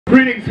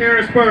Greetings,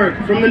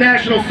 Harrisburg, from the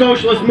National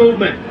Socialist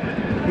Movement,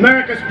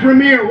 America's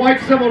premier white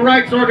civil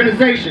rights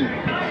organization.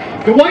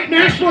 The white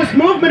nationalist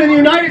movement in the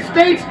United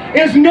States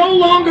is no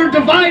longer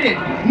divided.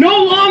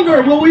 No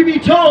longer will we be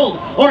told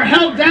or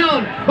held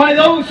down by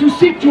those who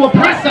seek to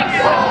oppress us.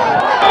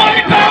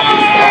 White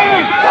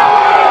power!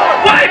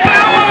 White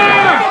power!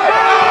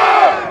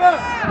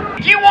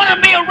 If you want to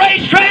be a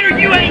race traitor,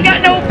 you ain't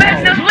got no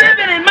business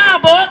living in my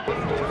book.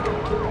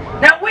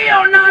 Now we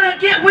are not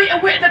against,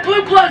 the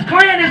Ku Klux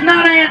Klan is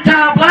not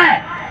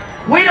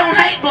anti-black. We don't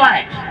hate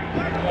blacks.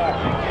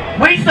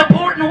 We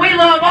support and we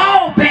love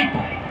all people.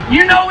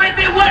 You know, if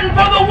it wasn't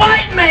for the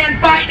white man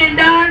fighting and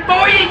dying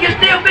for you, you'd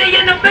still be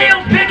in the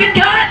fields picking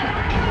cotton.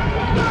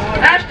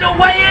 That's the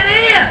way it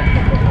is.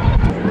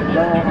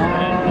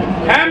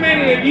 How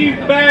many of you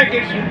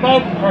faggots are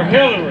voting for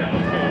Hillary?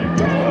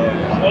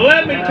 Well,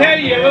 let me tell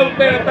you a little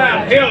bit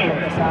about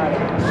Hillary.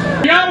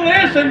 Y'all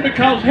listen,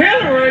 because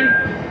Hillary,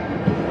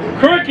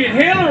 crooked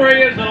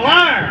Hillary, is a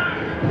liar.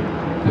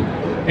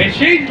 And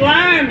she's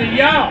lying to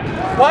y'all.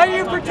 Why are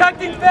you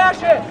protecting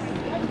fascists?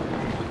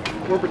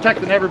 We're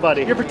protecting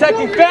everybody. You're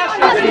protecting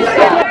fascists!